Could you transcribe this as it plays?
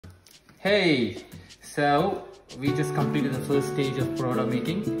Hey, so we just completed the first stage of Porotta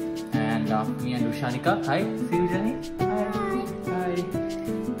making, and me and Ushanika. Hi, see you, Jenny. Hi. Hi.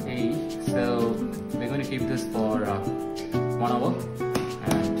 Hey, so we're going to keep this for 1 hour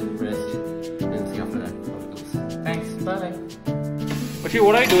and rest. We'll see after that how it goes. Thanks. Bye. Ushi,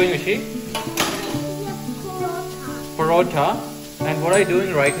 what are you doing, Ushi? Porotta. And what are you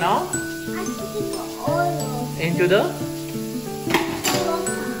doing right now? I'm putting oil into the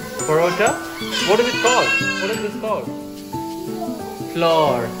Porotta? What is it called? What is this called?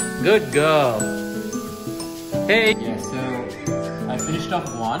 Flour. Good girl. Hey. Yeah, so I finished off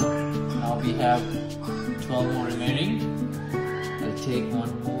one. Now we have 12 more remaining. I'll take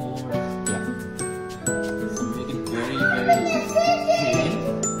one more. Yeah. So make it very, very thin.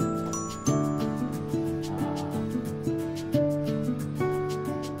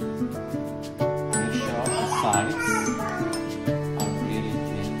 Make sure the sides are really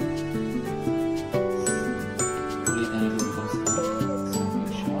thin. Put it in a little spoon. So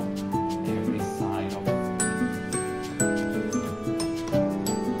make sure every side of it.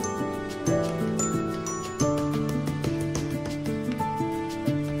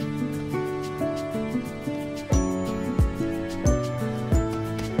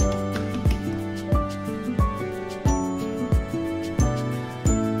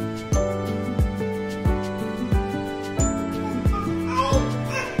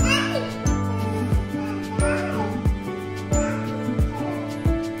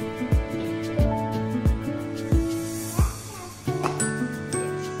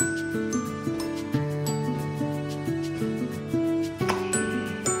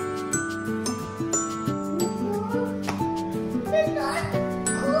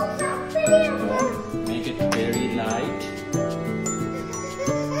 Make it very light.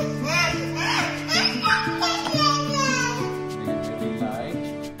 Make it really light.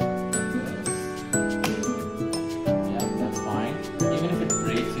 Yeah, that's fine. Even if it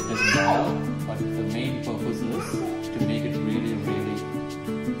breaks, it doesn't matter. But the main purpose is to make it really, really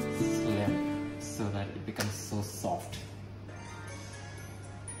slim so that it becomes so soft.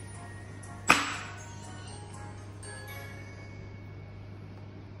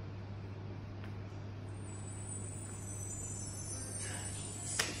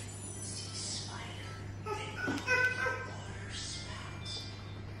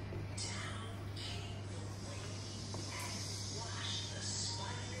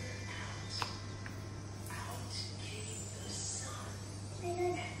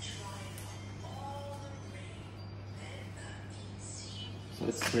 So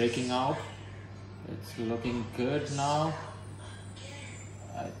it's breaking out. It's looking good now.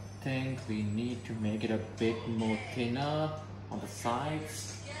 I think we need to make it a bit more thinner on the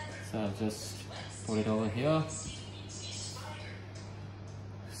sides. So I'll just put it over here.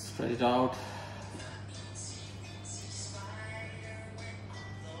 Spread it out.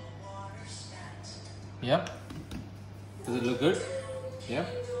 Yep. Does it look good? Yep.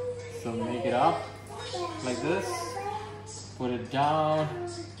 So make it up like this. Put it down,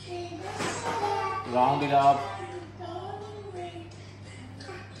 round it up,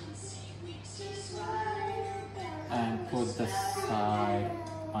 and put the side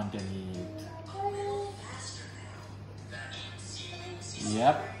underneath.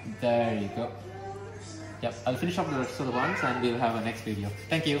 Yep, there you go. Yep, I'll finish up the rest of the ones and we'll have a next video.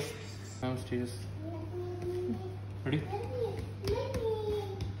 Thank you. Cheers. Ready?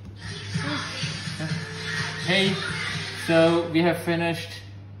 Hey. So we have finished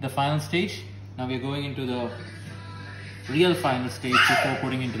the final stage. Now we are going into the real final stage before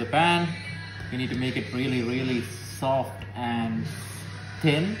putting into the pan. We need to make it really, really soft and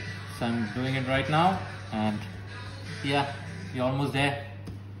thin. So I'm doing it right now. And yeah, we're almost there.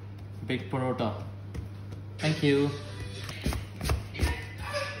 Big Porotta. Thank you.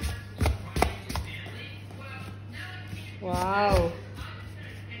 Wow.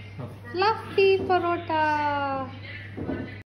 Fluffy Porotta.